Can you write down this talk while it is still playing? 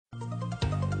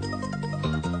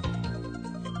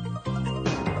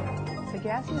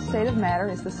gaseous state of matter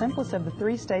is the simplest of the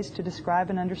three states to describe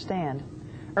and understand.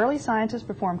 Early scientists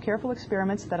performed careful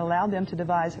experiments that allowed them to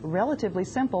devise relatively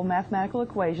simple mathematical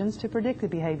equations to predict the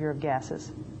behavior of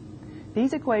gases.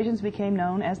 These equations became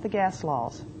known as the gas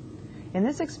laws. In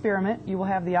this experiment, you will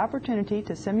have the opportunity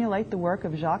to simulate the work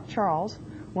of Jacques Charles,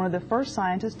 one of the first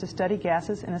scientists to study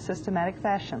gases in a systematic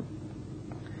fashion.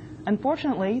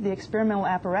 Unfortunately, the experimental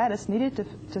apparatus needed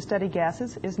to study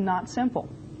gases is not simple.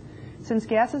 Since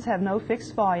gases have no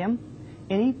fixed volume,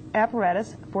 any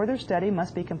apparatus for their study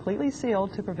must be completely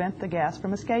sealed to prevent the gas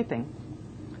from escaping.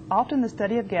 Often the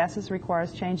study of gases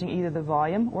requires changing either the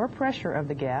volume or pressure of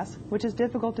the gas, which is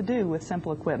difficult to do with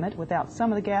simple equipment without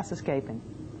some of the gas escaping.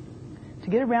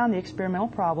 To get around the experimental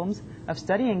problems of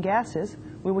studying gases,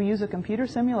 we will use a computer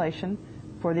simulation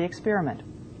for the experiment.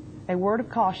 A word of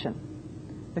caution: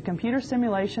 the computer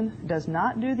simulation does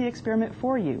not do the experiment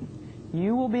for you.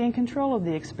 You will be in control of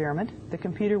the experiment. The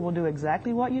computer will do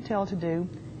exactly what you tell it to do,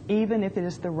 even if it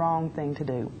is the wrong thing to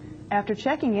do. After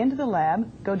checking into the lab,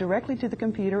 go directly to the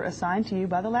computer assigned to you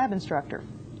by the lab instructor.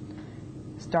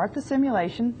 Start the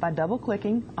simulation by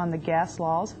double-clicking on the gas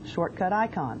laws shortcut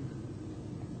icon.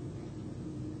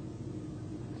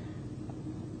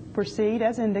 Proceed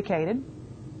as indicated.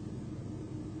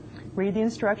 Read the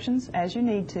instructions as you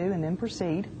need to and then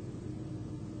proceed.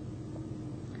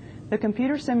 The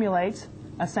computer simulates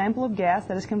a sample of gas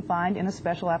that is confined in a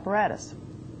special apparatus.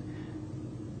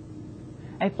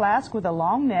 A flask with a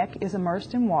long neck is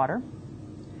immersed in water.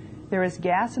 There is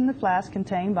gas in the flask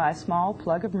contained by a small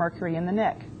plug of mercury in the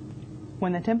neck.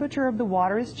 When the temperature of the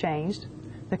water is changed,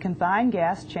 the confined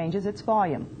gas changes its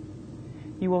volume.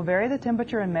 You will vary the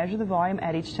temperature and measure the volume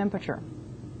at each temperature.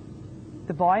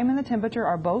 The volume and the temperature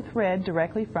are both read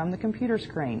directly from the computer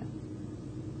screen.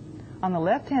 On the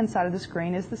left-hand side of the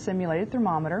screen is the simulated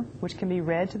thermometer, which can be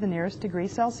read to the nearest degree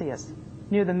Celsius.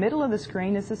 Near the middle of the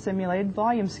screen is the simulated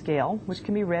volume scale, which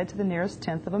can be read to the nearest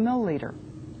tenth of a milliliter.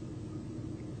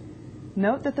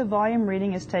 Note that the volume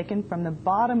reading is taken from the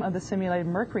bottom of the simulated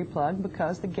mercury plug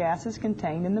because the gas is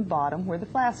contained in the bottom where the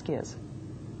flask is.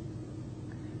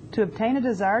 To obtain a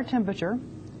desired temperature,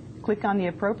 click on the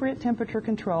appropriate temperature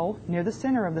control near the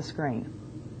center of the screen.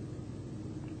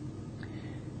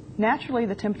 Naturally,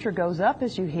 the temperature goes up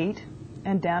as you heat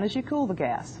and down as you cool the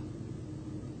gas.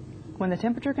 When the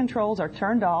temperature controls are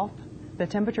turned off, the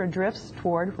temperature drifts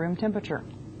toward room temperature.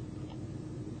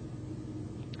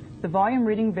 The volume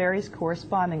reading varies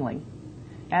correspondingly.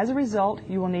 As a result,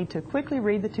 you will need to quickly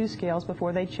read the two scales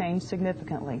before they change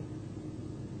significantly.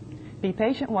 Be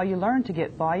patient while you learn to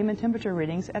get volume and temperature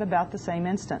readings at about the same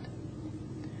instant.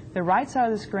 The right side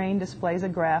of the screen displays a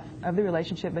graph of the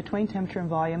relationship between temperature and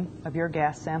volume of your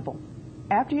gas sample.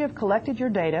 After you have collected your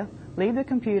data, leave the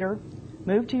computer,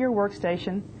 move to your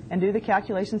workstation, and do the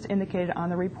calculations indicated on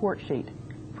the report sheet.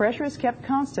 Pressure is kept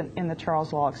constant in the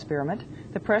Charles Law experiment.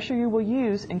 The pressure you will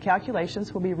use in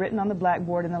calculations will be written on the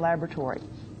blackboard in the laboratory.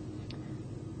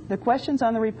 The questions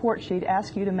on the report sheet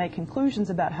ask you to make conclusions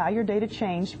about how your data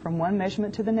changed from one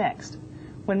measurement to the next.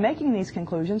 When making these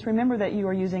conclusions, remember that you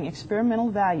are using experimental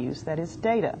values, that is,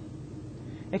 data.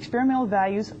 Experimental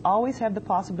values always have the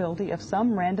possibility of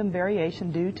some random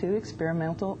variation due to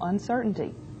experimental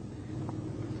uncertainty.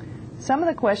 Some of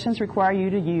the questions require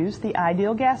you to use the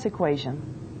ideal gas equation.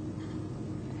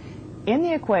 In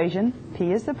the equation,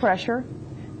 P is the pressure,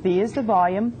 V is the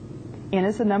volume, N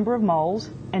is the number of moles,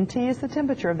 and T is the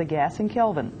temperature of the gas in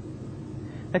Kelvin.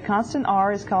 The constant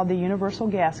R is called the universal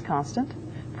gas constant.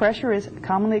 Pressure is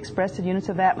commonly expressed in units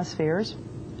of atmospheres,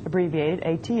 abbreviated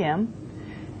ATM,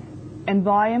 and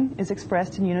volume is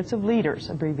expressed in units of liters,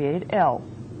 abbreviated L.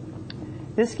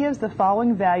 This gives the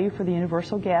following value for the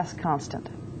universal gas constant.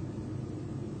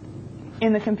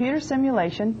 In the computer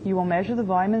simulation, you will measure the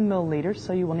volume in milliliters,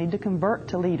 so you will need to convert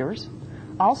to liters.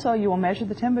 Also, you will measure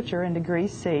the temperature in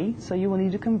degrees C, so you will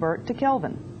need to convert to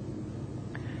Kelvin.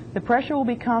 The pressure will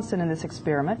be constant in this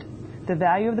experiment. The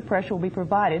value of the pressure will be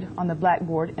provided on the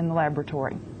blackboard in the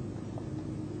laboratory.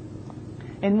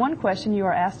 In one question, you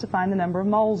are asked to find the number of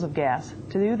moles of gas.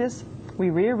 To do this, we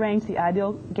rearrange the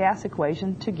ideal gas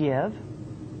equation to give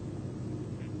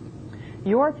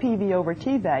your PV over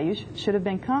T values should have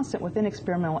been constant within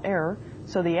experimental error,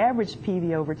 so the average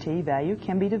PV over T value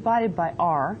can be divided by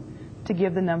R to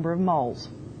give the number of moles.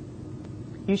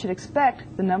 You should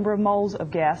expect the number of moles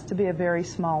of gas to be a very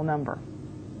small number.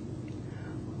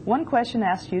 One question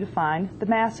asks you to find the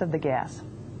mass of the gas.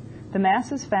 The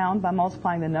mass is found by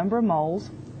multiplying the number of moles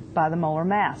by the molar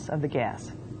mass of the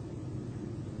gas.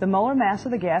 The molar mass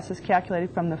of the gas is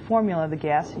calculated from the formula of the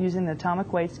gas using the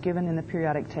atomic weights given in the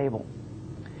periodic table.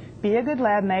 Be a good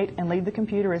lab mate and leave the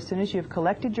computer as soon as you have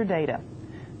collected your data.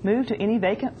 Move to any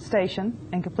vacant station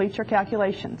and complete your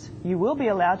calculations. You will be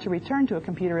allowed to return to a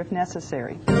computer if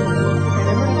necessary. Remember to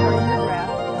turn in your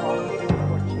graph